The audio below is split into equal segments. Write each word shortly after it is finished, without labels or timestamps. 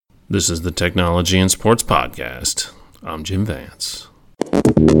This is the Technology and Sports Podcast. I'm Jim Vance.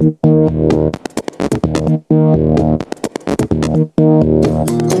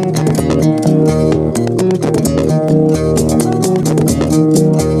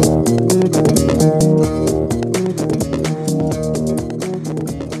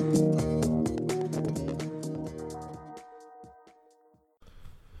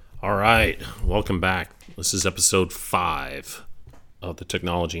 All right, welcome back. This is episode 5 of the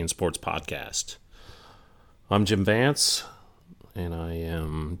Technology and Sports Podcast. I'm Jim Vance, and I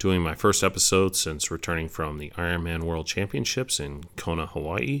am doing my first episode since returning from the Ironman World Championships in Kona,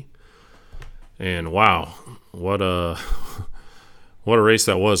 Hawaii. And wow, what a race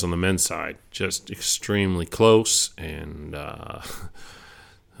that was on the men's side. Just extremely close and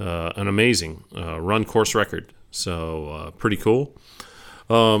an amazing run course record. So pretty cool.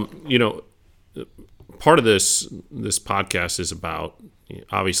 Part of this podcast is about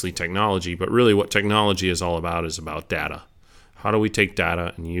obviously technology, but really what technology is all about is about data. How do we take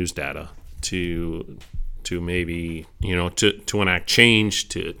data and use data to maybe, to enact change,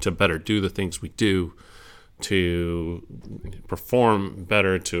 to better do the things we do, to perform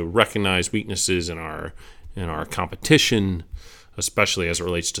better, to recognize weaknesses in our competition, especially as it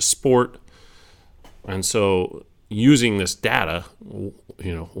relates to sport. And so using this data,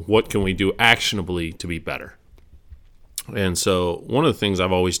 what can we do actionably to be better? And so one of the things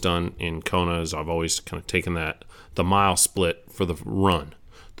I've always done in Kona is I've always kind of taken the mile split for the run,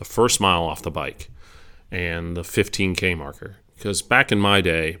 the first mile off the bike, and the 15K marker. Because back in my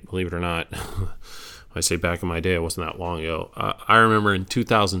day, believe it or not, I say back in my day, it wasn't that long ago. I remember in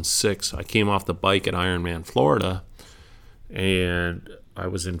 2006, I came off the bike at Ironman Florida, and I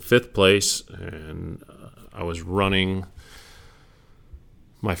was in 5th place, and I was running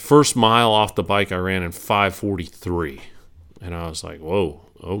my first mile off the bike. I ran in 5:43, and I was like, whoa,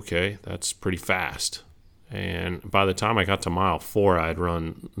 okay, that's pretty fast. And by the time I got to mile 4, I had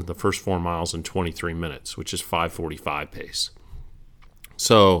run the first 4 miles in 23 minutes, which is 5:45 pace.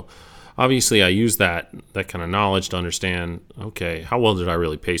 So obviously I used that kind of knowledge to understand, okay, how well did I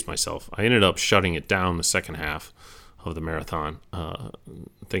really pace myself? I ended up shutting it down the second half of the marathon.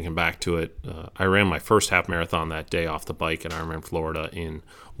 Thinking back to it, I ran my first half marathon that day off the bike at Ironman Florida in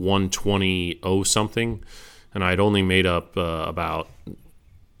 1:20 something, and I'd only made up about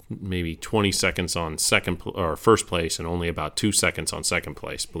maybe 20 seconds on first place and only about 2 seconds on second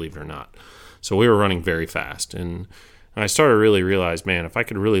place, believe it or not. So we were running very fast, and I started to really realize, man, if I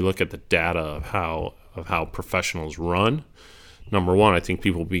could really look at the data of how professionals run, number one, I think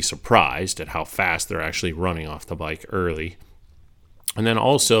people will be surprised at how fast they're actually running off the bike early. And then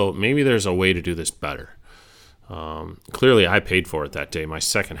also, maybe there's a way to do this better. Clearly, I paid for it that day. My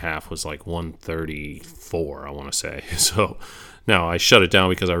second half was like 1:34, I want to say. So now I shut it down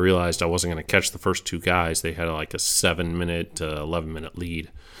because I realized I wasn't going to catch the first 2 guys. They had like a 7-minute to 11-minute lead.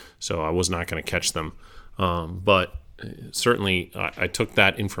 So I was not going to catch them. But certainly, I took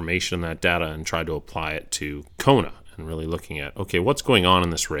that information, that data, and tried to apply it to Kona. And really looking at, okay, what's going on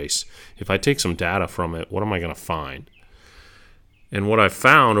in this race? If I take some data from it, what am I going to find? And what I've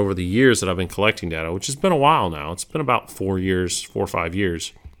found over the years that I've been collecting data, which has been a while now, it's been about 4 or 5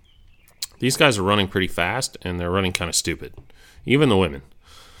 years, these guys are running pretty fast, and they're running kind of stupid, even the women.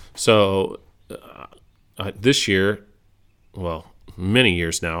 So this year, well, many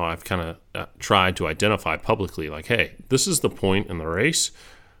years now, I've kind of tried to identify publicly, like, hey, this is the point in the race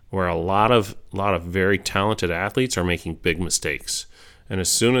where a lot of very talented athletes are making big mistakes. And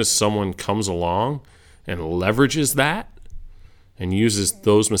as soon as someone comes along and leverages that and uses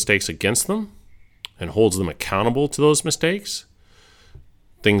those mistakes against them and holds them accountable to those mistakes,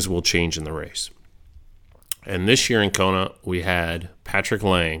 things will change in the race. And this year in Kona, we had Patrick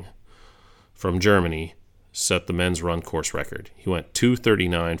Lange from Germany set the men's run course record. He went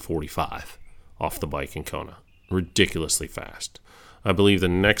 2:39.45 off the bike in Kona. Ridiculously fast. I believe the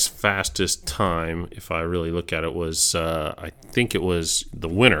next fastest time, if I really look at it, was I think it was the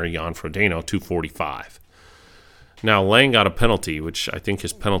winner, Jan Frodeno, 2:45. Now, Lange got a penalty, which I think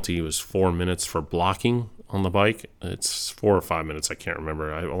his penalty was 4 minutes for blocking on the bike. It's 4 or 5 minutes, I can't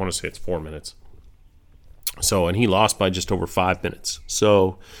remember. I want to say it's 4 minutes. So, and he lost by just over 5 minutes.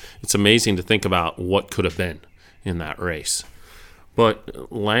 So it's amazing to think about what could have been in that race.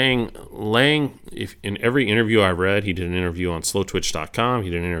 But Lange, if in every interview I read, he did an interview on slowtwitch.com, he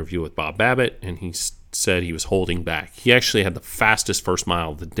did an interview with Bob Babbitt, and he said he was holding back. He actually had the fastest first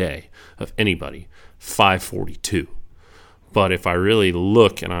mile of the day of anybody, 5:42. But if I really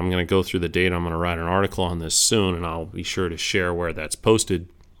look, and I'm going to go through the data, I'm going to write an article on this soon, and I'll be sure to share where that's posted.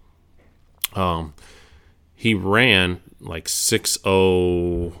 he ran like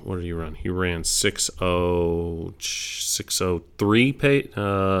 6:0. What did he run? He ran 6:0, 6:03 pace,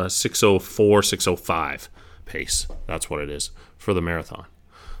 6:04, 6:05 pace. That's what it is for the marathon.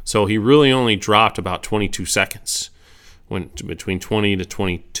 So he really only dropped about 22 seconds, went between 20 to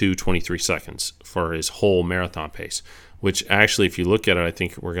 22, 23 seconds for his whole marathon pace, which actually, if you look at it, I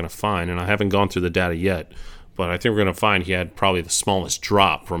think we're going to find, and I haven't gone through the data yet, but I think we're going to find he had probably the smallest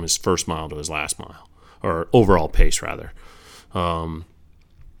drop from his first mile to his last mile, or overall pace, rather.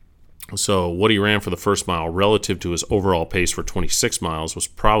 So what he ran for the first mile relative to his overall pace for 26 miles was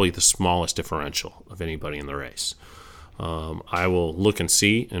probably the smallest differential of anybody in the race. I will look and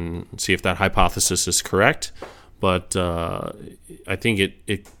see if that hypothesis is correct, but I think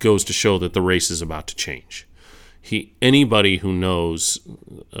it goes to show that the race is about to change. Anybody who knows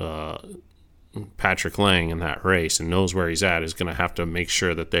Patrick Lang in that race and knows where he's at is going to have to make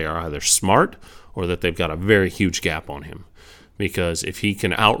sure that they are either smart or that they've got a very huge gap on him. Because if he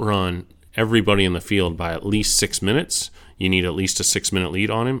can outrun everybody in the field by at least 6 minutes, you need at least a 6-minute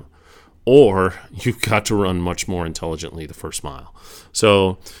lead on him, or you've got to run much more intelligently the first mile.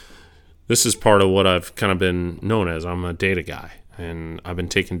 So this is part of what I've kind of been known as. I'm a data guy, and I've been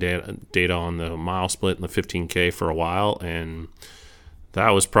taking data on the mile split and the 15K for a while, and that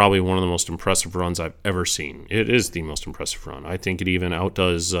was probably one of the most impressive runs I've ever seen. It is the most impressive run. I think it even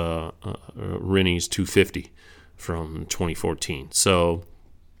outdoes Rinnie's 250 from 2014. So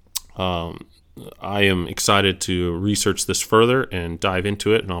I am excited to research this further and dive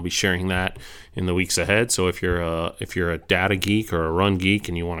into it, and I'll be sharing that in the weeks ahead. So if you're a data geek or a run geek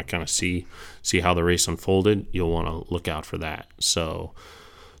and you want to kind of see how the race unfolded, you'll want to look out for that. So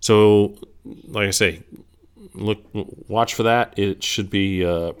like I say, watch for that. It should be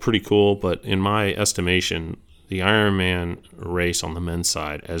pretty cool. But in my estimation, the Ironman race on the men's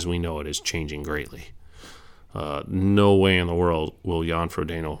side, as we know it, is changing greatly. No way in the world will Jan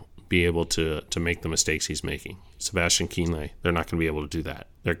Frodeno be able to make the mistakes he's making. Sebastian Kienle, they're not going to be able to do that.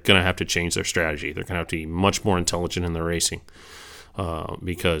 They're going to have to change their strategy. They're going to have to be much more intelligent in their racing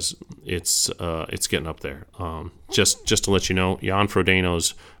because it's getting up there. Just to let you know, Jan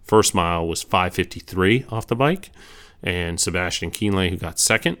Frodeno's first mile was 5:53 off the bike, and Sebastian Kienle, who got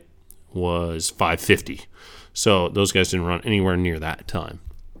second, was 5:50. So those guys didn't run anywhere near that time.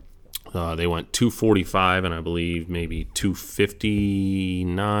 They went 2:45 and I believe maybe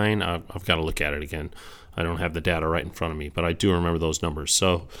 2:59. I've got to look at it again. I don't have the data right in front of me, but I do remember those numbers.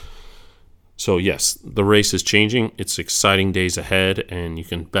 So yes, the race is changing. It's exciting days ahead, and you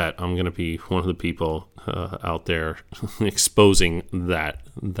can bet I'm going to be one of the people out there exposing that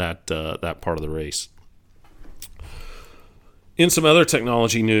part of the race. In some other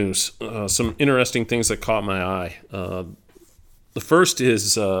technology news, some interesting things that caught my eye. The first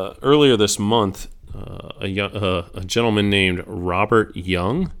is earlier this month, a gentleman named Robert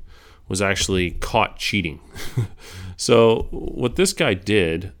Young was actually caught cheating. So what this guy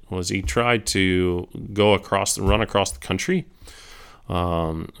did was he tried to run across the country,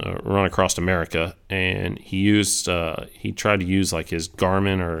 run across America, and he tried to use like his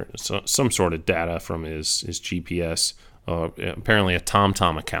Garmin or some sort of data from his GPS, apparently a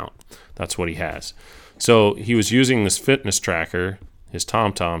TomTom account. That's what he has. So he was using this fitness tracker, his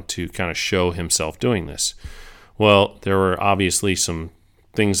TomTom, to kind of show himself doing this. Well, there were obviously some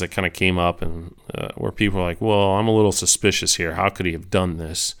things that kind of came up and where people were like, well, I'm a little suspicious here. How could he have done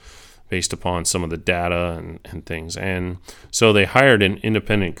this based upon some of the data and things? And so they hired an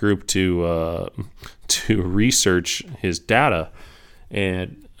independent group to research his data.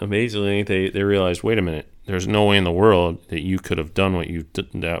 And amazingly, they realized, wait a minute, there's no way in the world that you could have done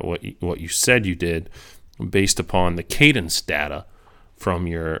what you said you did based upon the cadence data from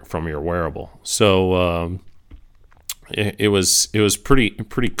your wearable. So it was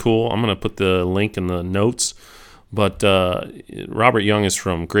pretty cool. I'm going to put the link in the notes. But Robert Young is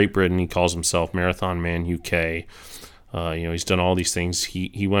from Great Britain. He calls himself Marathon Man UK. He's done all these things.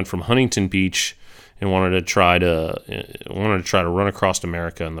 He went from Huntington Beach and wanted to try to run across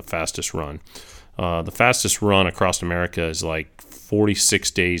America in the fastest run. The fastest run across America is like 46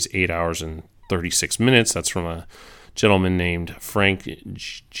 days, 8 hours, and 36 minutes. That's from a gentleman named Frank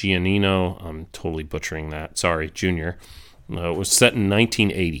Giannino. I'm totally butchering that. Sorry, Junior. It was set in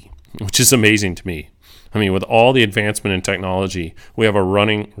 1980, which is amazing to me. I mean, with all the advancement in technology, we have a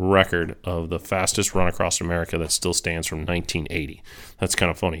running record of the fastest run across America that still stands from 1980. That's kind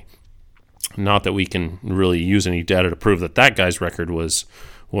of funny. Not that we can really use any data to prove that guy's record was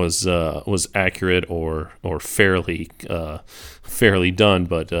accurate or fairly done,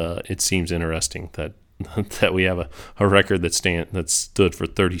 but it seems interesting that we have a record that stood for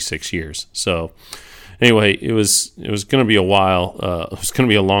 36 years. So Anyway, it was going to be a while. It was going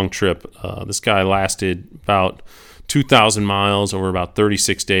to be a long trip. This guy lasted about 2,000 miles over about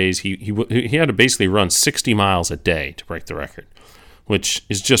 36 days. He had to basically run 60 miles a day to break the record, which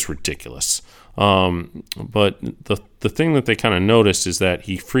is just ridiculous. But the thing that they kind of noticed is that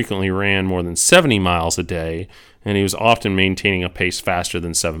he frequently ran more than 70 miles a day, and he was often maintaining a pace faster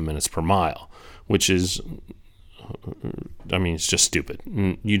than 7 minutes per mile, which is, I mean, it's just stupid.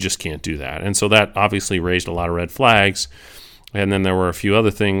 You just can't do that. And so that obviously raised a lot of red flags. And then there were a few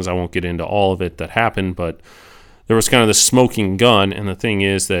other things. I won't get into all of it that happened, but there was kind of this smoking gun. And the thing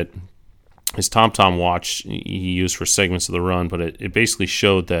is that his TomTom watch he used for segments of the run, but it basically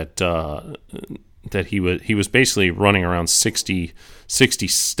showed that that he was basically running around 60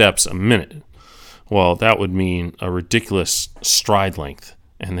 steps a minute. Well, that would mean a ridiculous stride length.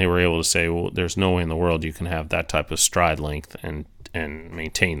 And they were able to say, well, there's no way in the world you can have that type of stride length and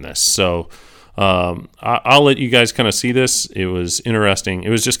maintain this. So I'll let you guys kind of see this. It was interesting. It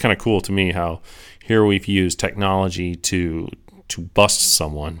was just kind of cool to me how here we've used technology to bust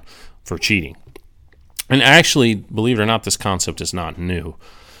someone for cheating. And actually, believe it or not, this concept is not new.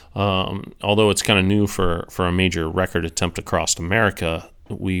 Although it's kind of new for a major record attempt across America,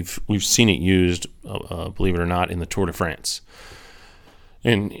 we've seen it used, believe it or not, in the Tour de France.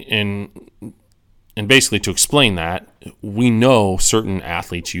 And basically to explain that, we know certain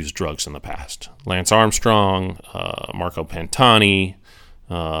athletes used drugs in the past. Lance Armstrong, Marco Pantani,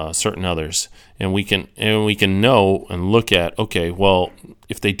 certain others, and we can know and look at, okay, well,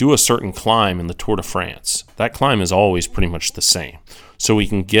 if they do a certain climb in the Tour de France, that climb is always pretty much the same. So we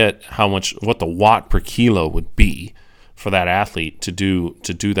can get what the watt per kilo would be for that athlete to do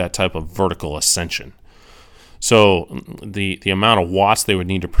that type of vertical ascension. So the amount of watts they would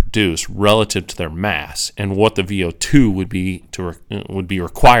need to produce relative to their mass and what the VO2 would be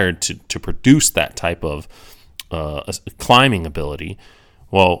required to produce that type of climbing ability.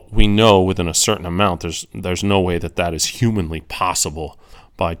 Well, we know within a certain amount there's no way that is humanly possible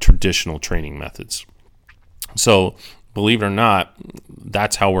by traditional training methods. So believe it or not,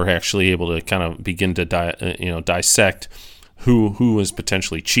 that's how we're actually able to kind of begin to dissect who is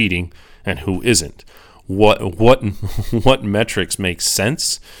potentially cheating and who isn't. What metrics make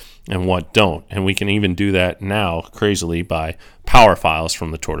sense and what don't. And we can even do that now crazily by power files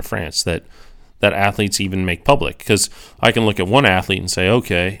from the Tour de France that athletes even make public. Because I can look at one athlete and say,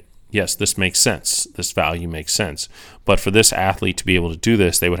 okay, yes, this makes sense. This value makes sense. But for this athlete to be able to do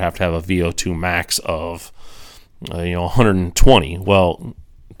this, they would have to have a VO2 max of 120. Well,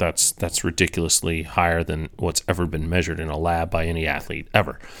 that's ridiculously higher than what's ever been measured in a lab by any athlete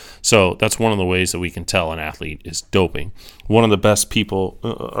ever. So that's one of the ways that we can tell an athlete is doping. One of the best people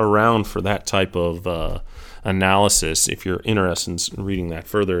around for that type of analysis, if you're interested in reading that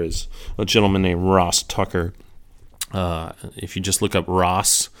further, is a gentleman named Ross Tucker. If you just look up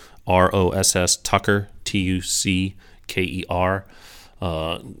Ross, R-O-S-S, Tucker, T-U-C-K-E-R,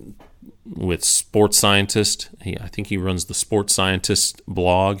 with Sports Scientist. I think he runs the Sports Scientist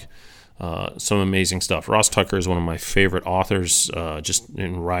blog. Some amazing stuff. Ross Tucker is one of my favorite authors just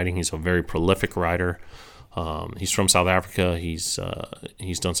in writing. He's a very prolific writer. He's from South Africa. He's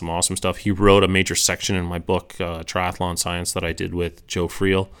done some awesome stuff. He wrote a major section in my book, Triathlon Science, that I did with Joe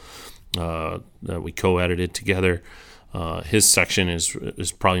Friel, that we co-edited together. His section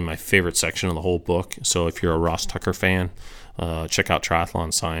is probably my favorite section of the whole book. So if you're a Ross Tucker fan, check out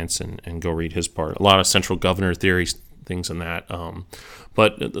Triathlon Science and go read his part. A lot of central governor theories, things in that.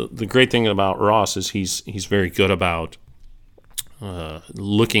 But the great thing about Ross is he's very good about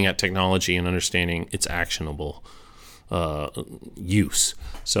looking at technology and understanding its actionable use.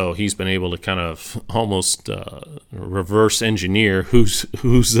 So he's been able to kind of almost reverse engineer who's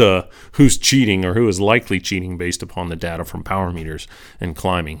cheating or who is likely cheating based upon the data from power meters and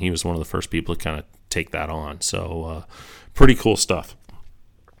climbing. He was one of the first people to kind of take that on. So pretty cool stuff.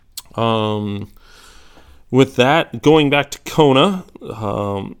 With that, going back to Kona,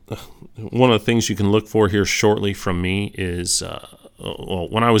 one of the things you can look for here shortly from me is,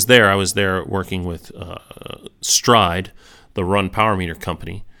 when I was there working with Stride, the Run Power Meter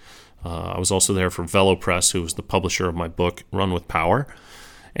company. I was also there for VeloPress, who was the publisher of my book, Run with Power.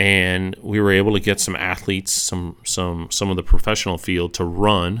 And we were able to get some athletes, some of the professional field to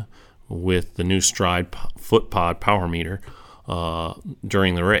run with the new Stride FootPod Power Meter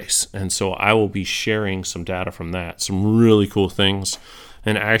during the race. And so I will be sharing some data from that, some really cool things.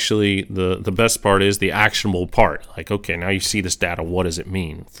 And actually, the best part is the actionable part. Like, okay, now you see this data, what does it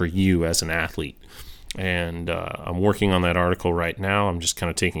mean for you as an athlete? And I'm working on that article right now. I'm just kind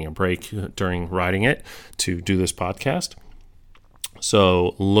of taking a break during writing it to do this podcast.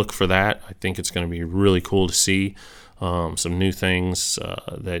 So look for that. I think it's going to be really cool to see some new things,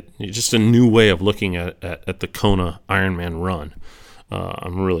 that just a new way of looking at the Kona Ironman run.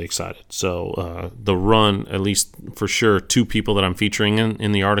 I'm really excited. So the run, at least for sure, two people that I'm featuring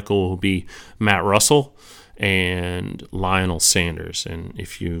in the article will be Matt Russell and Lionel Sanders. And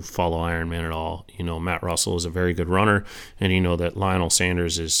if you follow Ironman at all, you know Matt Russell is a very good runner, and you know that Lionel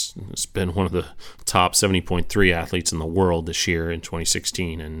Sanders has been one of the top 70.3 athletes in the world this year in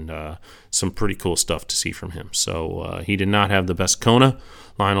 2016, and some pretty cool stuff to see from him. So he did not have the best Kona.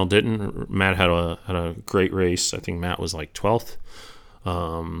 Lionel didn't. Matt had a great race. I think Matt was like 12th.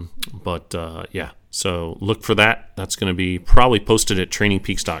 Yeah, so look for that. That's going to be probably posted at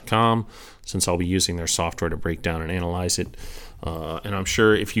trainingpeaks.com, since I'll be using their software to break down and analyze it. And I'm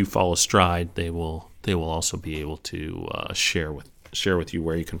sure if you follow Stride, they will also be able to share with you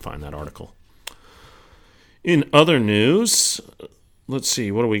where you can find that article. In other news, let's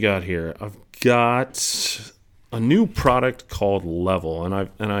see, what do we got here? I've got a new product called Level, and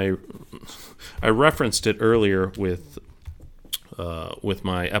I referenced it earlier with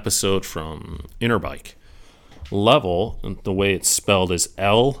my episode from Interbike. Level, the way it's spelled is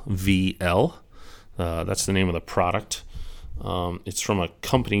LVL. That's the name of the product. It's from a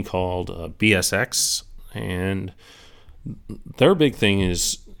company called BSX, and their big thing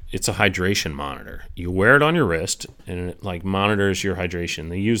is it's a hydration monitor. You wear it on your wrist, and it like monitors your hydration.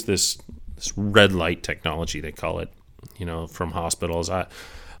 They use this red light technology, they call it, from hospitals. I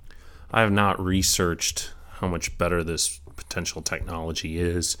have not researched how much better this potential technology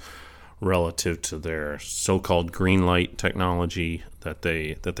is relative to their so-called green light technology that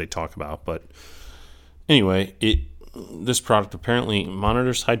they talk about. But anyway, this product apparently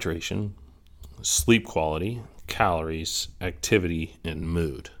monitors hydration, sleep quality, calories, activity, and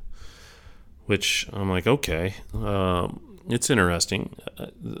mood, which I'm like, okay, it's interesting.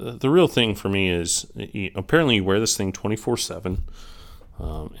 The real thing for me is apparently you wear this thing 24/7,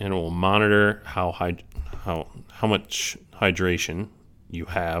 and it will monitor how much hydration you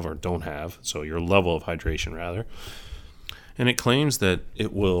have or don't have, so your level of hydration rather. And it claims that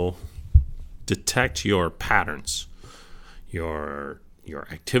it will detect your patterns, your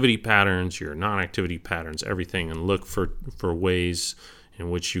activity patterns, your non-activity patterns, everything, and look for ways in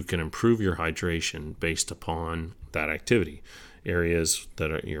which you can improve your hydration based upon that activity, areas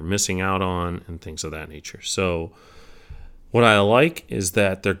that you're missing out on, and things of that nature. So what I like is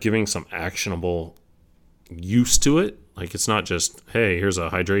that they're giving some actionable use to it. Like, it's not just, hey, here's a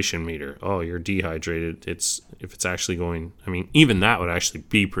hydration meter. Oh, you're dehydrated. If it's actually going, even that would actually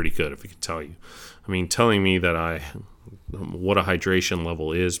be pretty good if it could tell you. Telling me that what a hydration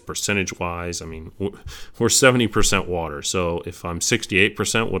level is percentage-wise. We're 70% water. So if I'm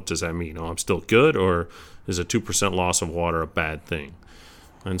 68%, what does that mean? I'm still good, or is a 2% loss of water a bad thing?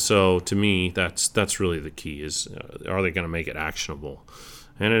 And so to me, that's really the key is, are they going to make it actionable?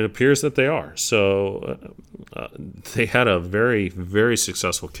 And it appears that they are. So they had a very, very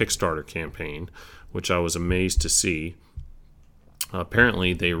successful Kickstarter campaign, which I was amazed to see.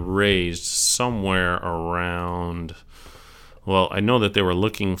 Apparently, they raised somewhere around, I know that they were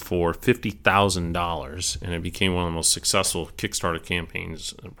looking for $50,000, and it became one of the most successful Kickstarter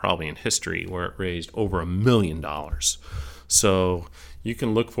campaigns probably in history, where it raised over $1 million. So you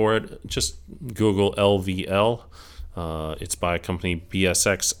can look for it. Just Google LVL. It's by a company,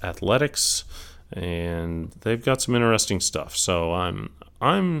 BSX Athletics, and they've got some interesting stuff. So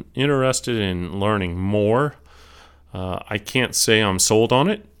I'm interested in learning more. I can't say I'm sold on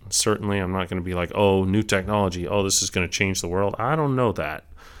it. Certainly, I'm not going to be like, oh, new technology. Oh, this is going to change the world. I don't know that.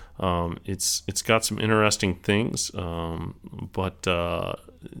 It's got some interesting things, but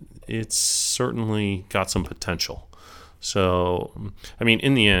it's certainly got some potential. So,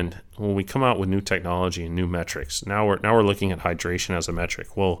 in the end, when we come out with new technology and new metrics, now we're looking at hydration as a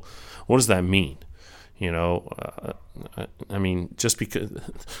metric. Well, what does that mean? Just because.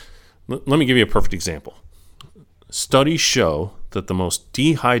 Let me give you a perfect example. Studies show that the most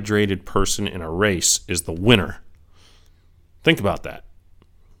dehydrated person in a race is the winner. Think about that.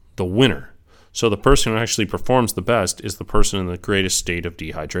 The winner. So the person who actually performs the best is the person in the greatest state of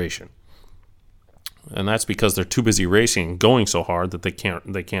dehydration. And that's because they're too busy racing and going so hard that they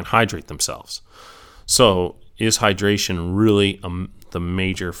can't hydrate themselves. So is hydration really the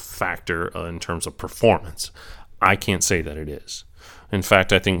major factor in terms of performance? I can't say that it is. In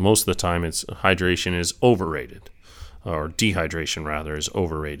fact, I think most of the time hydration is overrated, or dehydration rather is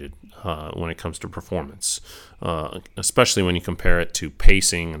overrated when it comes to performance, especially when you compare it to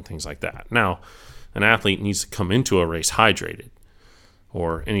pacing and things like that. Now, an athlete needs to come into a race hydrated.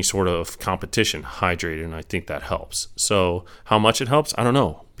 or any sort of competition hydrated, and I think that helps. So how much it helps, I don't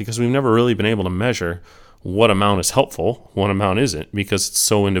know, because we've never really been able to measure what amount is helpful, what amount isn't, because it's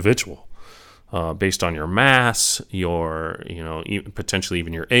so individual. Based on your mass, your, potentially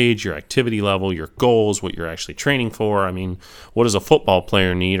even your age, your activity level, your goals, what you're actually training for. I mean, what does a football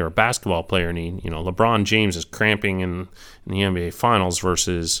player need or a basketball player need? LeBron James is cramping in the NBA Finals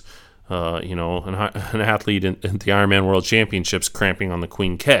versus, an athlete in the Ironman World Championships cramping on the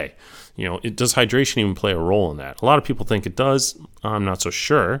Queen K. Does hydration even play a role in that? A lot of people think it does. I'm not so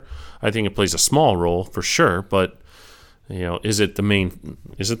sure. I think it plays a small role for sure, but is it the main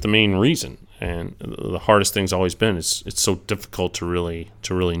reason? And the hardest thing's always been it's so difficult to really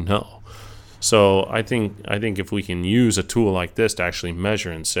know. So I think if we can use a tool like this to actually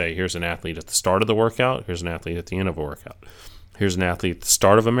measure and say, here's an athlete at the start of the workout, here's an athlete at the end of a workout, here's an athlete at the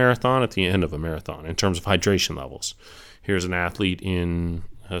start of a marathon, at the end of a marathon in terms of hydration levels. Here's an athlete in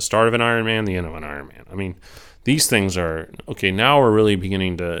the start of an Ironman, the end of an Ironman. I mean, these things are okay. Now we're really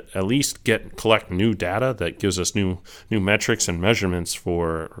beginning to at least collect new data that gives us new metrics and measurements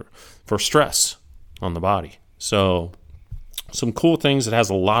for stress on the body. So some cool things. It has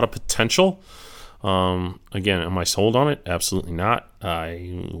a lot of potential. Again, am I sold on it? Absolutely not.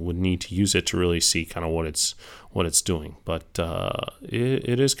 I would need to use it to really see kind of what it's doing. But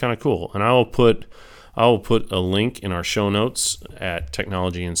it is kind of cool. And I will put a link in our show notes at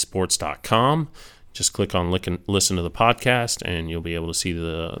technologyandsports.com. Just click on listen to the podcast, and you'll be able to see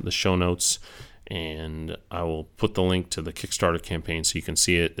the show notes. And I will put the link to the Kickstarter campaign so you can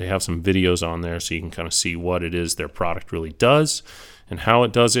see it. They have some videos on there so you can kind of see what it is their product really does and how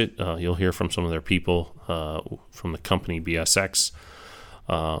it does it. You'll hear from some of their people from the company BSX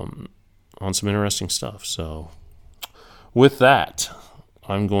on some interesting stuff. So with that,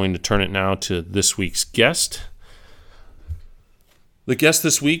 I'm going to turn it now to this week's guest. The guest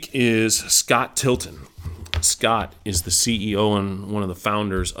this week is Scott Tilton. Scott is the CEO and one of the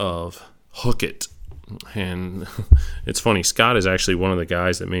founders of Hookit. And it's funny, Scott is actually one of the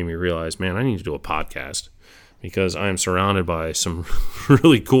guys that made me realize, man, I need to do a podcast because I am surrounded by some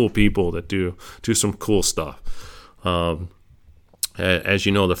really cool people that do some cool stuff. As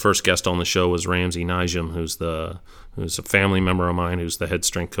you know, the first guest on the show was Ramsey Nijum, who's a family member of mine, who's the head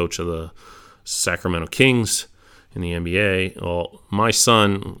strength coach of the Sacramento Kings in the NBA. Well, my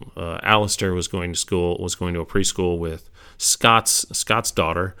son, Alistair, was going to a preschool with Scott's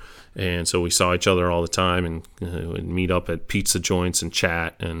daughter, and so we saw each other all the time and would meet up at pizza joints and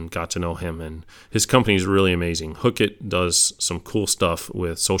chat and got to know him. And his company is really amazing. Hookit does some cool stuff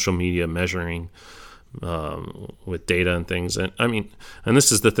with social media measuring, with data and things. And I mean, and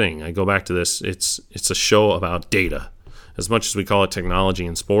this is the thing. I go back to this. It's a show about data. As much as we call it technology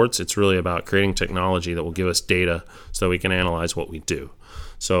in sports, it's really about creating technology that will give us data so that we can analyze what we do.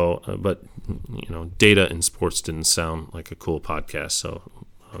 So, but data in sports didn't sound like a cool podcast, so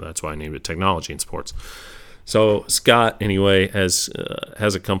that's why I named it Technology in Sports. So Scott, anyway, has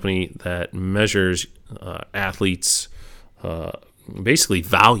a company that measures athletes' basically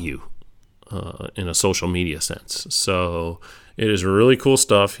value in a social media sense. So it is really cool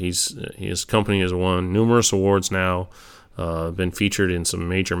stuff. His company has won numerous awards now. Been featured in some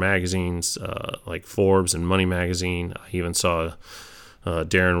major magazines like Forbes and Money Magazine. I even saw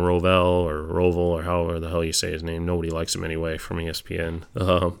Darren Rovell or however the hell you say his name. Nobody likes him anyway from ESPN.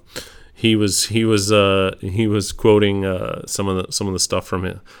 He was quoting some of the stuff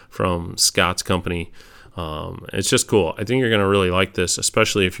from Scott's company. It's just cool. I think you're going to really like this,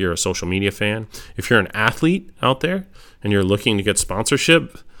 especially if you're a social media fan. If you're an athlete out there and you're looking to get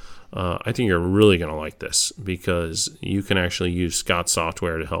sponsorship, I think you're really going to like this because you can actually use Scott's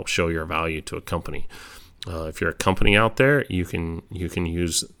software to help show your value to a company. If you're a company out there, you can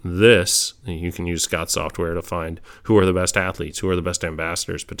use this. You can use Scott's software to find who are the best athletes, who are the best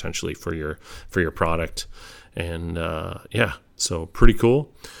ambassadors potentially for your product, and so pretty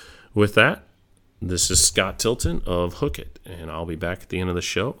cool. With that, this is Scott Tilton of Hookit, and I'll be back at the end of the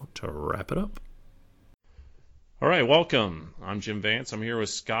show to wrap it up. All right, welcome. I'm Jim Vance. I'm here with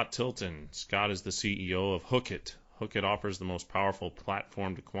Scott Tilton. Scott is the CEO of Hookit. Hookit offers the most powerful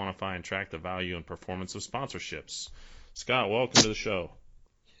platform to quantify and track the value and performance of sponsorships. Scott, welcome to the show.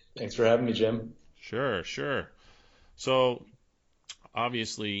 Thanks for having me, Jim. Sure. So,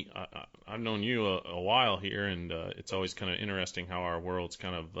 obviously, I've known you a while here, and it's always kind of interesting how our worlds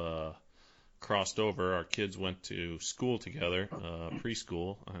kind of crossed over. Our kids went to school together,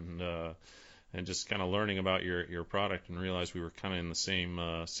 preschool, and just kind of learning about your product and realized we were kind of in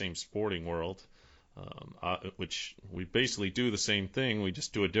the same sporting world. Which we basically do the same thing, we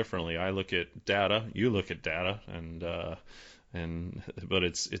just do it differently. I look at data, you look at data, But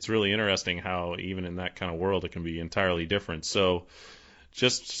it's really interesting how even in that kind of world it can be entirely different. So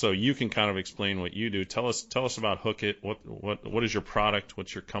just so you can kind of explain what you do, tell us about Hook It. What is your product?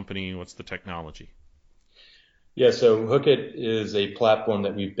 What's your company? What's the technology? Yeah, so Hook It is a platform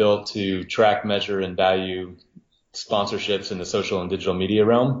that we've built to track, measure, and value sponsorships in the social and digital media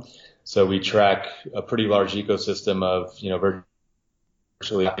realm. So we track a pretty large ecosystem of,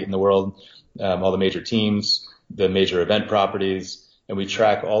 virtually in the world, all the major teams, the major event properties, and we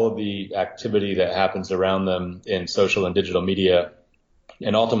track all of the activity that happens around them in social and digital media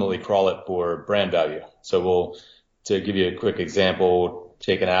and ultimately crawl it for brand value. So to give you a quick example,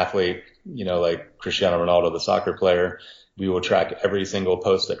 take an athlete, like Cristiano Ronaldo, the soccer player. We will track every single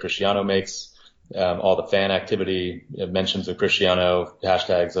post that Cristiano makes, all the fan activity, mentions of Cristiano,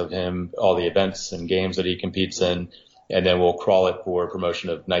 hashtags of him, all the events and games that he competes in, and then we'll crawl it for promotion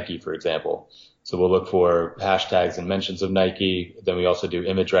of Nike, for example. So we'll look for hashtags and mentions of Nike. Then we also do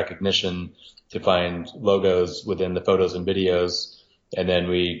image recognition to find logos within the photos and videos. And then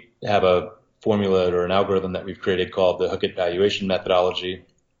we have a formula or an algorithm that we've created called the Hook It valuation methodology,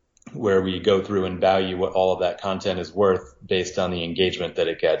 where we go through and value what all of that content is worth based on the engagement that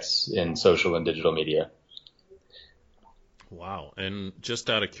it gets in social and digital media. Wow. And just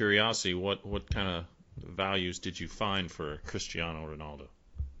out of curiosity, what kind of values did you find for Cristiano Ronaldo?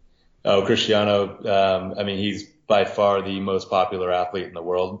 Oh, Cristiano, he's by far the most popular athlete in the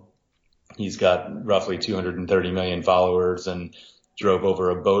world. He's got roughly 230 million followers and drove over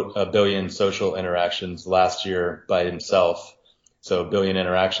a billion social interactions last year by himself. So a billion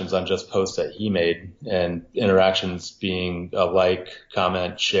interactions on just posts that he made, and interactions being a like,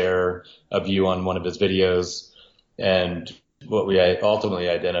 comment, share, a view on one of his videos. And what we ultimately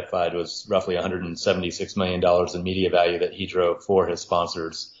identified was roughly $176 million in media value that he drove for his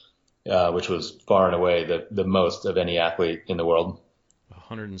sponsors, which was far and away the most of any athlete in the world.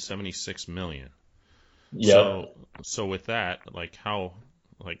 176 million. Yeah. So with that,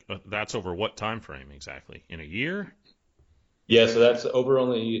 that's over what time frame exactly? In a year? Yeah, so that's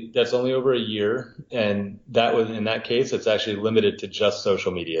only over a year, and in that case, it's actually limited to just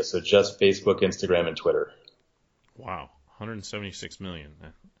social media, so just Facebook, Instagram, and Twitter. Wow, 176 million,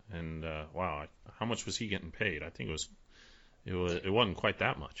 and wow, how much was he getting paid? I think it wasn't quite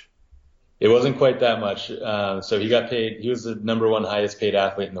that much. It wasn't quite that much. So he got paid. He was the number one highest paid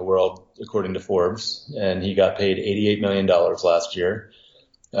athlete in the world, according to Forbes, and he got paid $88 million last year.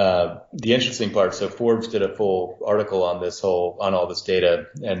 The interesting part, so Forbes did a full article on all this data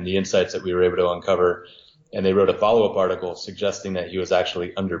and the insights that we were able to uncover, and they wrote a follow-up article suggesting that he was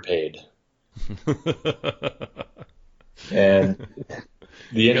actually underpaid. And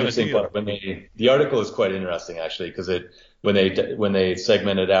the interesting part, the article is quite interesting actually, because when they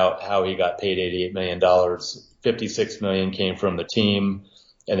segmented out how he got paid $88 million, $56 million came from the team,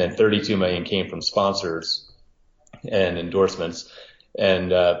 and then $32 million came from sponsors and endorsements.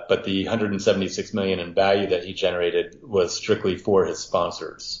 But the $176 million in value that he generated was strictly for his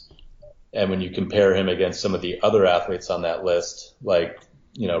sponsors. And when you compare him against some of the other athletes on that list, like,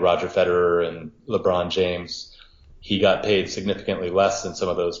 Roger Federer and LeBron James, he got paid significantly less than some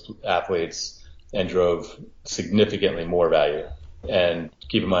of those athletes and drove significantly more value. And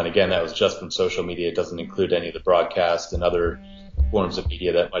keep in mind, again, that was just from social media. It doesn't include any of the broadcast and other forms of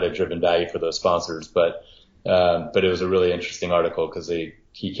media that might have driven value for those sponsors. But it was a really interesting article because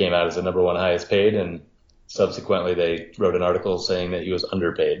he came out as the number one highest paid, and subsequently they wrote an article saying that he was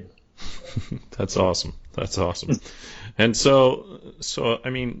underpaid. That's awesome. And so I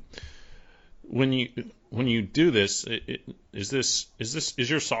mean, when you do this, is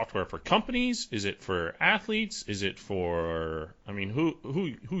your software for companies? Is it for athletes? Is it for,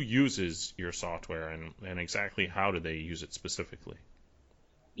 who uses your software, and exactly how do they use it specifically?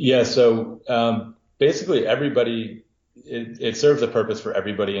 Yeah, so basically everybody, it serves a purpose for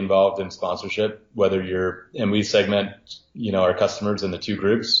everybody involved in sponsorship, and we segment, our customers into two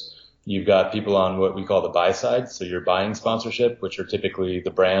groups. You've got people on what we call the buy side, so you're buying sponsorship, which are typically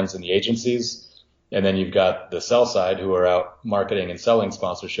the brands and the agencies. And then you've got the sell side who are out marketing and selling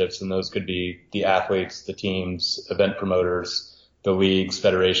sponsorships, and those could be the athletes, the teams, event promoters, the leagues,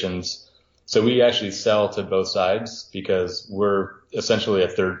 federations. So we actually sell to both sides because we're essentially a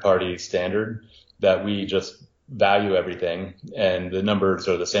third-party standard that we just value everything, and the numbers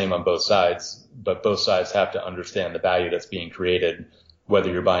are the same on both sides, but both sides have to understand the value that's being created,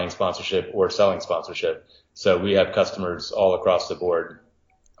 whether you're buying sponsorship or selling sponsorship. So we have customers all across the board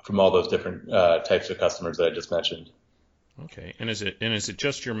from all those different types of customers that I just mentioned. Okay, and is it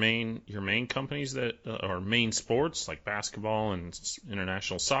just your main companies that are main sports like basketball and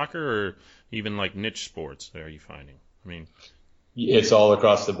international soccer, or even like niche sports? Are you finding? It's all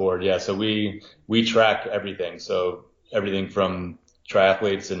across the board. Yeah. So we track everything. So everything from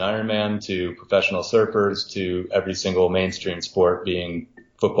triathletes and Ironman to professional surfers to every single mainstream sport being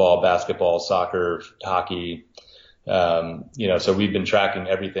football, basketball, soccer, hockey. So we've been tracking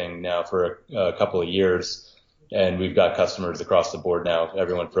everything now for a couple of years, and we've got customers across the board now,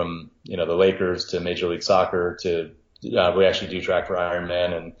 everyone from, the Lakers to Major League Soccer to, we actually do track for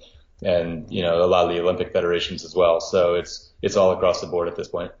Ironman and a lot of the Olympic federations as well. So it's all across the board at this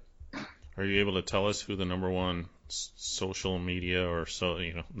point. Are you able to tell us who the number one social media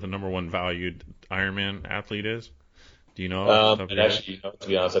the number one valued Ironman athlete is? Do you know? Actually, to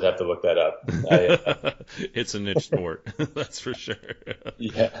be honest, I'd have to look that up. It's a niche sport, that's for sure.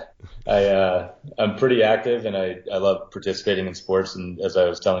 Yeah, I'm pretty active and I love participating in sports. And as I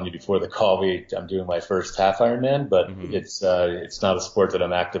was telling you before the call, I'm doing my first half Ironman, but it's not a sport that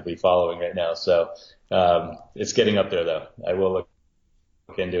I'm actively following right now. So it's getting up there though. I will look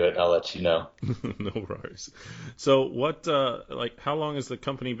into it and I'll let you know. No worries. So what, how long has the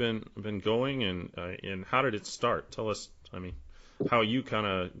company been going and how did it start? Tell us, how you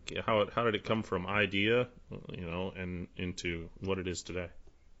how did it come from idea, and into what it is today?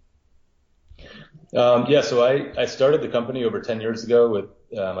 So I started the company over 10 years ago with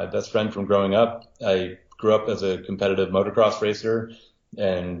my best friend from growing up. I grew up as a competitive motocross racer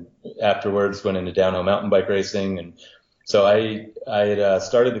and afterwards went into downhill mountain bike racing. And so I had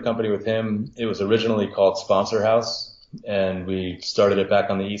started the company with him. It was originally called Sponsor House, and we started it back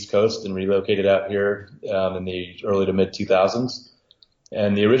on the East Coast and relocated out here in the early to mid 2000s.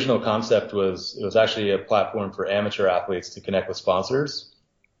 And the original concept was it was actually a platform for amateur athletes to connect with sponsors.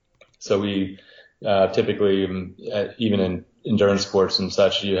 So we typically, even in endurance sports and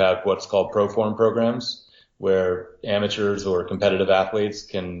such, you have what's called pro form programs where amateurs or competitive athletes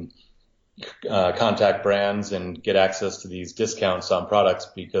can contact brands and get access to these discounts on products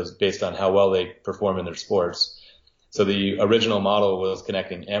because based on how well they perform in their sports. So the original model was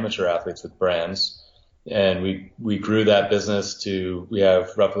connecting amateur athletes with brands. And we grew that business to, we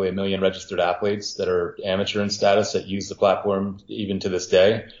have roughly 1 million registered athletes that are amateur in status that use the platform even to this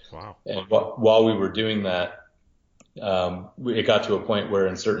day. Wow. And while we were doing that, it got to a point where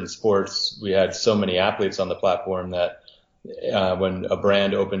in certain sports, we had so many athletes on the platform that when a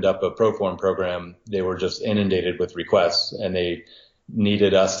brand opened up a Proform program, they were just inundated with requests and they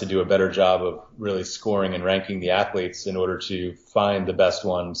needed us to do a better job of really scoring and ranking the athletes in order to find the best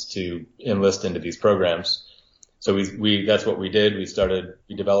ones to enlist into these programs. So that's what we did.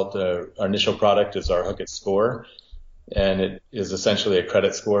 We developed our initial product is our Hook It Score, and it is essentially a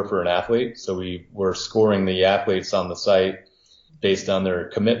credit score for an athlete. So we were scoring the athletes on the site based on their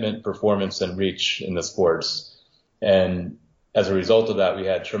commitment, performance, and reach in the sports. And as a result of that, we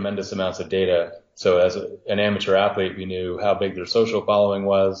had tremendous amounts of data. So as an amateur athlete, we knew how big their social following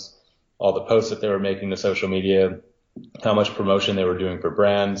was, all the posts that they were making to social media, how much promotion they were doing for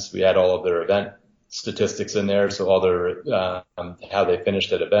brands. We had all of their event statistics in there, so all their how they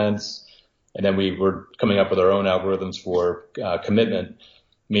finished at events. And then we were coming up with our own algorithms for commitment,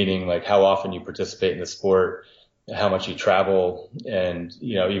 meaning like how often you participate in the sport, how much you travel, and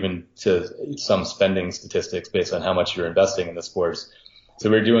even to some spending statistics based on how much you're investing in the sports. So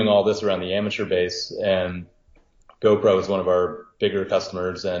we're doing all this around the amateur base, and GoPro is one of our bigger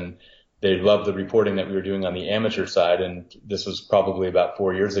customers, and they loved the reporting that we were doing on the amateur side. And this was probably about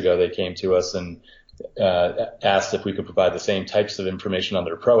 4 years ago. They came to us and asked if we could provide the same types of information on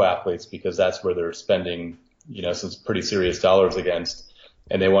their pro athletes because that's where they're spending, some pretty serious dollars against.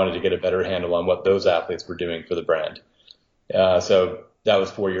 And they wanted to get a better handle on what those athletes were doing for the brand. So that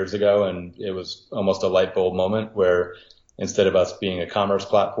was 4 years ago, and it was almost a light bulb moment where instead of us being a commerce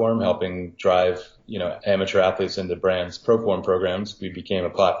platform helping drive, amateur athletes into brands' Proform programs, we became a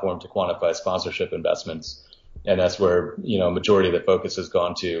platform to quantify sponsorship investments. And that's where, majority of the focus has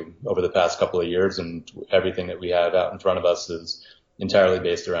gone to over the past couple of years, and everything that we have out in front of us is entirely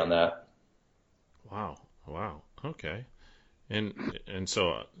based around that. Wow. Okay. And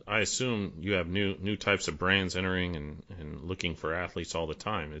so I assume you have new types of brands entering and looking for athletes all the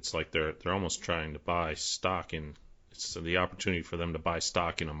time. It's like they're almost trying to buy stock in. It's the opportunity for them to buy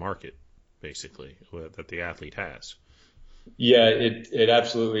stock in a market, basically, that the athlete has. Yeah, it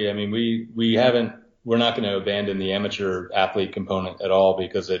absolutely. I mean, we're not going to abandon the amateur athlete component at all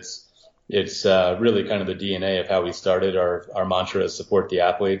because it's really kind of the DNA of how we started. Our mantra is support the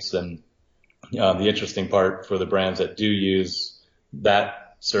athletes, and the interesting part for the brands that do use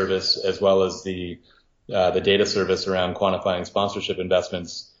that service as well as the data service around quantifying sponsorship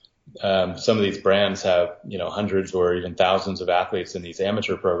investments. Some of these brands have, hundreds or even thousands of athletes in these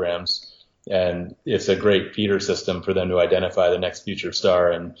amateur programs. and it's a great feeder system for them to identify the next future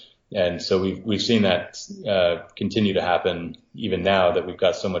star. And so we've seen that continue to happen even now that we've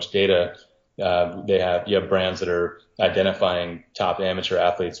got so much data. You have brands that are identifying top amateur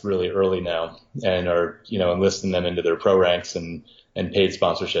athletes really early now and are, enlisting them into their pro ranks and paid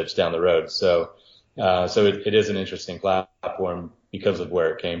sponsorships down the road. So it is an interesting platform because of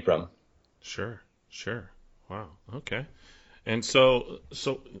where it came from. Sure. Wow. Okay. And so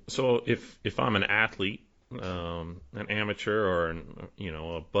if I'm an athlete, an amateur or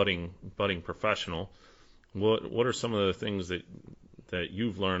a budding professional, what are some of the things that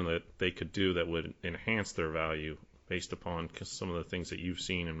you've learned that they could do that would enhance their value based upon some of the things that you've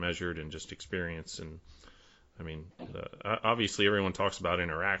seen and measured and just experienced? And I mean, obviously everyone talks about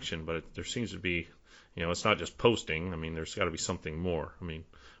interaction, but there seems to be, it's not just posting. I mean, there's got to be something more. I mean,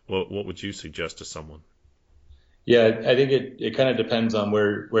 what would you suggest to someone? Yeah, I think it kind of depends on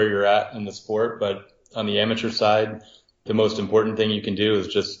where you're at in the sport, but on the amateur side, the most important thing you can do is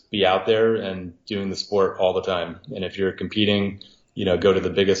just be out there and doing the sport all the time. And if you're competing, go to the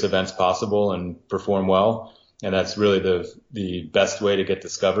biggest events possible and perform well. And that's really the best way to get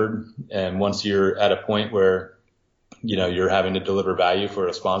discovered. And once you're at a point where, you're having to deliver value for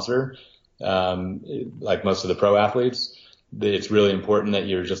a sponsor, like most of the pro athletes, it's really important that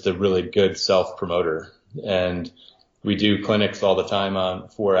you're just a really good self-promoter. And we do clinics all the time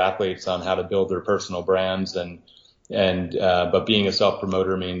for athletes on how to build their personal brands but being a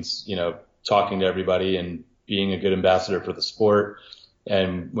self-promoter means, talking to everybody and being a good ambassador for the sport.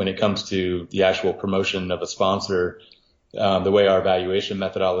 And when it comes to the actual promotion of a sponsor, the way our evaluation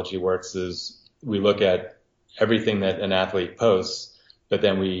methodology works is we look at everything that an athlete posts, but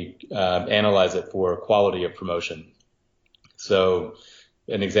then we analyze it for quality of promotion. So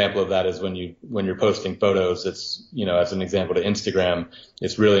an example of that is when you're posting photos, it's, as an example to Instagram,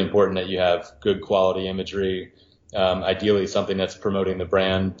 it's really important that you have good quality imagery, ideally something that's promoting the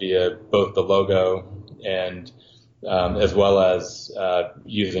brand via both the logo and as well as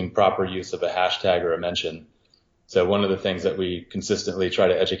using proper use of a hashtag or a mention. So one of the things that we consistently try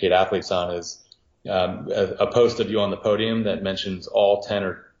to educate athletes on is a post of you on the podium that mentions all 10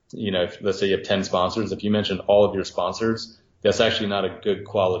 or, let's say you have 10 sponsors. If you mention all of your sponsors, that's actually not a good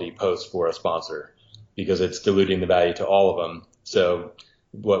quality post for a sponsor because it's diluting the value to all of them. So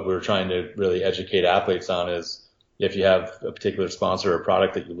what we're trying to really educate athletes on is if you have a particular sponsor or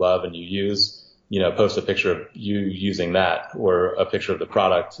product that you love and you use, post a picture of you using that or a picture of the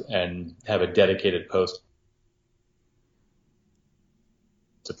product and have a dedicated post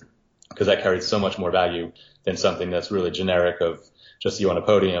because that carries so much more value than something that's really generic of just you on a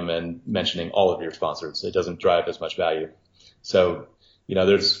podium and mentioning all of your sponsors. It doesn't drive as much value. So,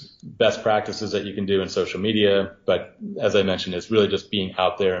 there's best practices that you can do in social media, but as I mentioned, it's really just being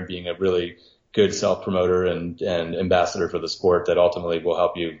out there and being a really good self-promoter and ambassador for the sport that ultimately will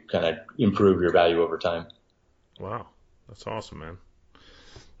help you kind of improve your value over time. Wow. That's awesome,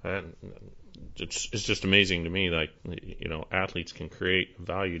 man. It's just amazing to me, like, athletes can create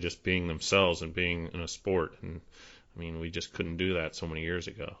value just being themselves and being in a sport. And I mean, we just couldn't do that so many years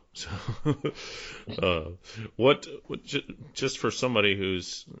ago. So, just for somebody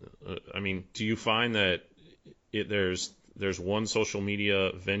who's, do you find that there's one social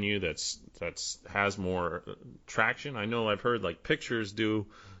media venue that's has more traction? I know I've heard like pictures do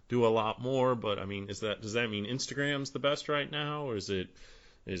a lot more, but I mean, does that mean Instagram's the best right now, or is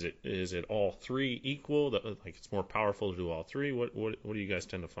it all three equal? Like it's more powerful to do all three? What do you guys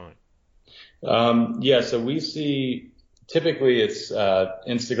tend to find? So we see typically it's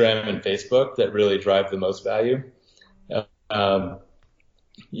Instagram and Facebook that really drive the most value.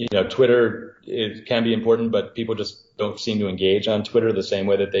 Twitter, it can be important, but people just don't seem to engage on Twitter the same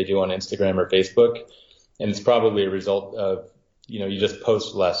way that they do on Instagram or Facebook. And it's probably a result of, you just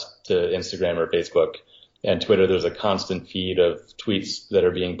post less to Instagram or Facebook. And Twitter, there's a constant feed of tweets that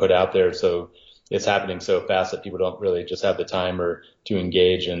are being put out there. So it's happening so fast that people don't really just have the time or to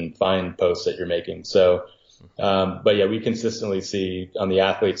engage and find posts that you're making. So, but yeah, we consistently see on the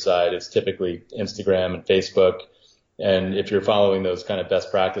athlete side, it's typically Instagram and Facebook. And if you're following those kind of best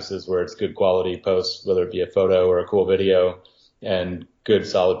practices where it's good quality posts, whether it be a photo or a cool video and good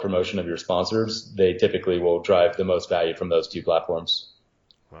solid promotion of your sponsors, they typically will drive the most value from those two platforms.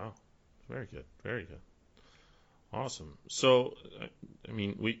 Wow. Very good. Very good. Awesome. So, I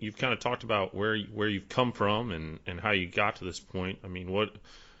mean, you've kind of talked about where you've come from and how you got to this point. I mean, what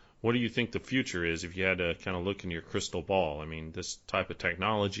do you think the future is if you had to kind of look into your crystal ball? I mean, this type of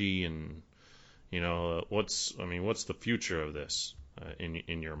technology and, what's the future of this?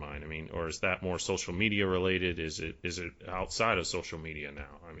 in your mind? I mean, or is that more social media related? Is it outside of social media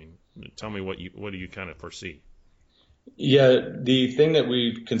now? I mean, tell me what do you kind of foresee? Yeah, the thing that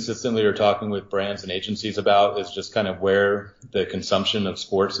we consistently are talking with brands and agencies about is just kind of where the consumption of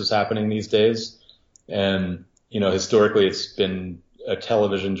sports is happening these days. And, historically it's been a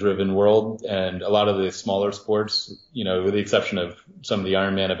television driven world, and a lot of the smaller sports, with the exception of some of the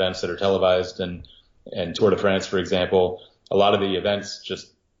Ironman events that are televised and Tour de France, for example, a lot of the events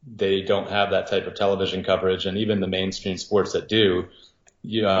just, they don't have that type of television coverage. And even the mainstream sports that do,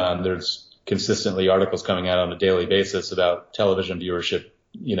 there's consistently articles coming out on a daily basis about television viewership,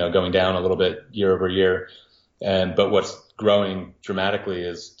 going down a little bit year over year. But what's growing dramatically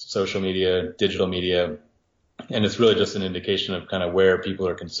is social media, digital media, and it's really just an indication of kind of where people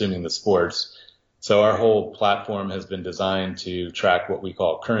are consuming the sports. So our whole platform has been designed to track what we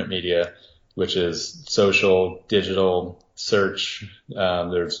call current media, which is social, digital, search.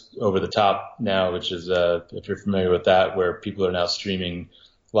 There's over the top now, which is, if you're familiar with that, where people are now streaming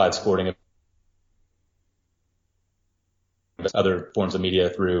live sporting, other forms of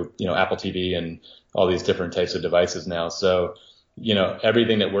media through, Apple TV and all these different types of devices now. So,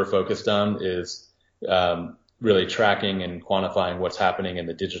 everything that we're focused on is really tracking and quantifying what's happening in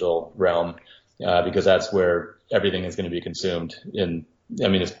the digital realm, because that's where everything is going to be consumed.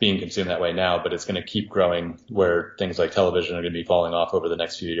 It's being consumed that way now, but it's going to keep growing, where things like television are going to be falling off over the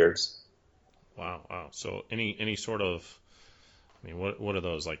next few years. Wow. So any sort of, what are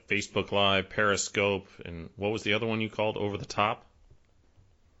those, like Facebook Live, Periscope, and what was the other one you called, over the top?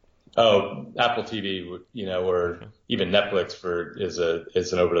 Oh, Apple TV, or even Netflix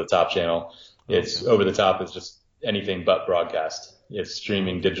is an over the top channel. It's over the top is just anything but broadcast. It's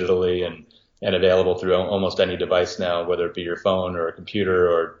streaming digitally and available through almost any device now, whether it be your phone or a computer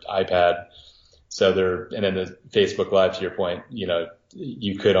or iPad. And then the Facebook Live, to your point,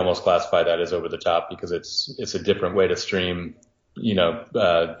 you could almost classify that as over the top, because it's a different way to stream, video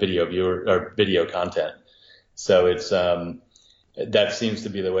content. So that seems to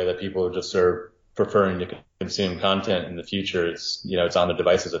be the way that people just are preferring to consume content in the future. It's on the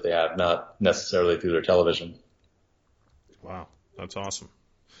devices that they have, not necessarily through their television. Wow, that's awesome.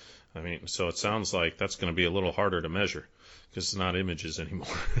 So it sounds like that's going to be a little harder to measure, because it's not images anymore.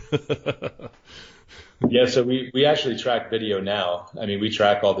 Yeah, so we actually track video now. We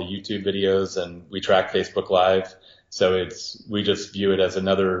track all the YouTube videos, and we track Facebook Live. So we just view it as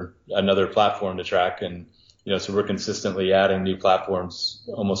another platform to track. And so we're consistently adding new platforms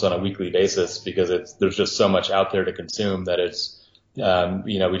almost on a weekly basis, because there's just so much out there to consume that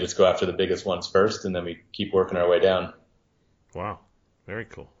we just go after the biggest ones first, and then we keep working our way down. Wow. Very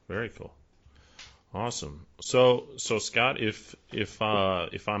cool. Very cool. Awesome. So Scott, if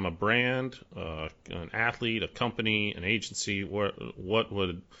I'm a brand, an athlete, a company, an agency, what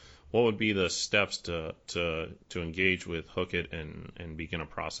would be the steps to engage with Hookit and begin a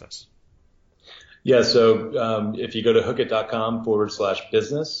process? Yeah, so if you go to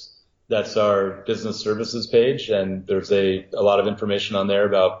hookit.com/business, that's our business services page, and there's a lot of information on there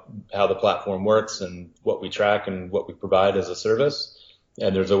about how the platform works and what we track and what we provide as a service.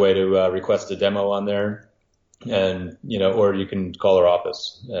 And there's a way to request a demo on there, and or you can call our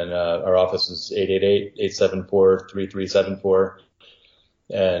office, and our office is 888-874-3374.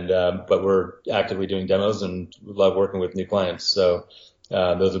 And but we're actively doing demos and love working with new clients. So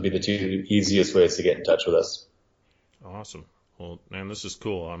those would be the two easiest ways to get in touch with us. Awesome. Well, man, this is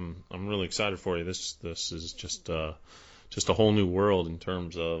cool. I'm really excited for you. This is just a whole new world in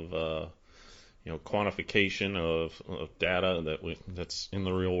terms of quantification of data that's in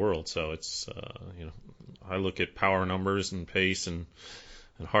the real world. So it's I look at power numbers and pace and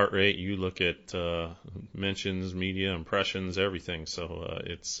heart rate. You look at mentions, media, impressions, everything. So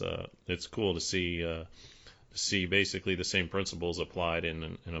it's cool to see basically the same principles applied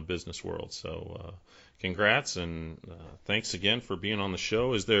in a business world. So congrats, and thanks again for being on the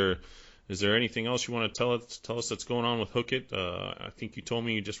show. Is there anything else you want to tell us that's going on with Hookit? I think you told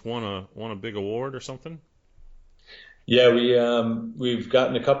me you just won a big award or something. Yeah, we've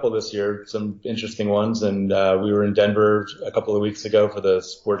gotten a couple this year, some interesting ones, and we were in Denver a couple of weeks ago for the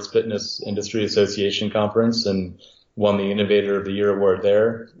Sports Fitness Industry Association conference and won the Innovator of the Year award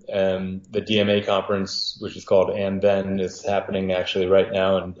there. And the DMA conference, which is called AmBen, is happening actually right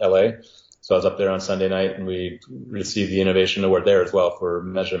now in LA. So I was up there on Sunday night, and we received the Innovation Award there as well for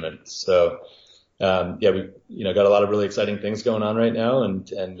measurement. So we got a lot of really exciting things going on right now, and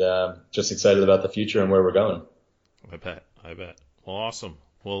just excited about the future and where we're going. I bet. Well, awesome.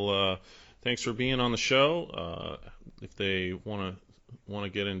 Well, thanks for being on the show. If they want to want to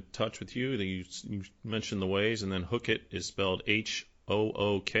get in touch with you, you mentioned the ways, and then Hookit is spelled HOOKIT.com.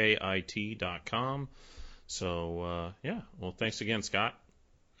 So, well, thanks again, Scott.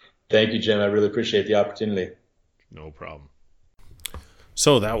 Thank you, Jim. I really appreciate the opportunity. No problem.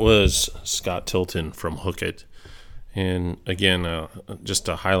 So that was Scott Tilton from Hookit. And again, just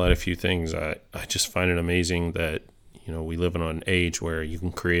to highlight a few things, I just find it amazing that, we live in an age where you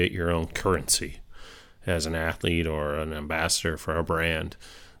can create your own currency as an athlete or an ambassador for a brand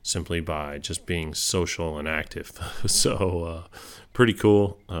simply by just being social and active. So pretty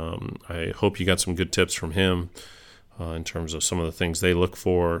cool. I hope you got some good tips from him in terms of some of the things they look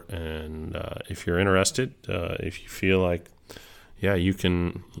for. And if you're interested, if you feel like, you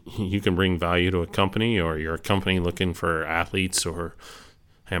can bring value to a company, or you're a company looking for athletes or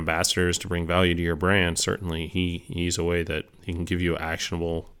ambassadors to bring value to your brand, certainly he's a way that he can give you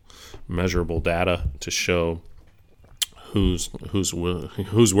actionable, measurable data to show who's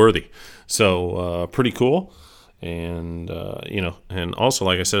worthy. So pretty cool. And and also,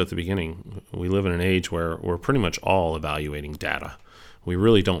 like I said at the beginning, we live in an age where we're pretty much all evaluating data. We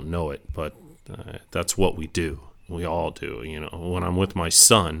really don't know it, but that's what we do. We all do. When I'm with my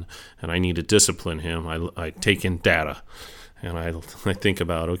son and I need to discipline him, I take in data. And I think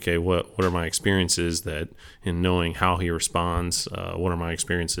about, okay, what are my experiences that in knowing how he responds? What are my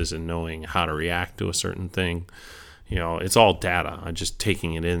experiences in knowing how to react to a certain thing? It's all data. I'm just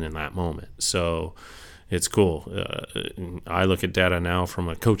taking it in that moment. So it's cool. I look at data now from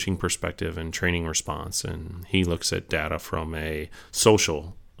a coaching perspective and training response, and he looks at data from a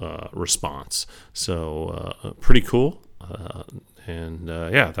social response. So pretty cool.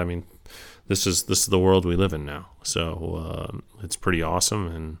 This is the world we live in now. So it's pretty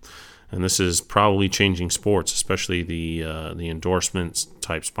awesome, and this is probably changing sports, especially the endorsements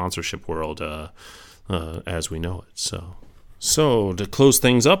type sponsorship world as we know it. So to close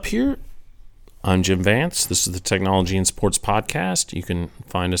things up here, I'm Jim Vance. This is the Technology and Sports Podcast. You can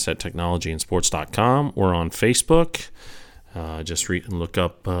find us at technologyandsports.com. We're on Facebook. Just look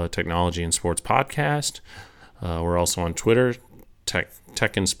up Technology and Sports Podcast. We're also on Twitter, Tech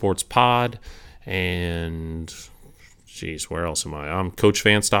and Sports Pod, and where else am I? I'm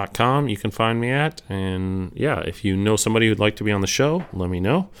CoachVance.com. You can find me at, and if you know somebody who'd like to be on the show, let me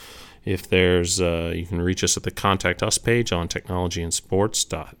know. If there's, you can reach us at the Contact Us page on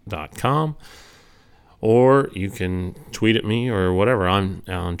technologyandsports.com, or you can tweet at me or whatever. I'm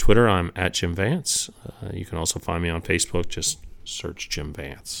on Twitter. I'm at Jim Vance. You can also find me on Facebook. Just search Jim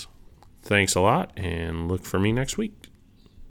Vance. Thanks a lot, and look for me next week.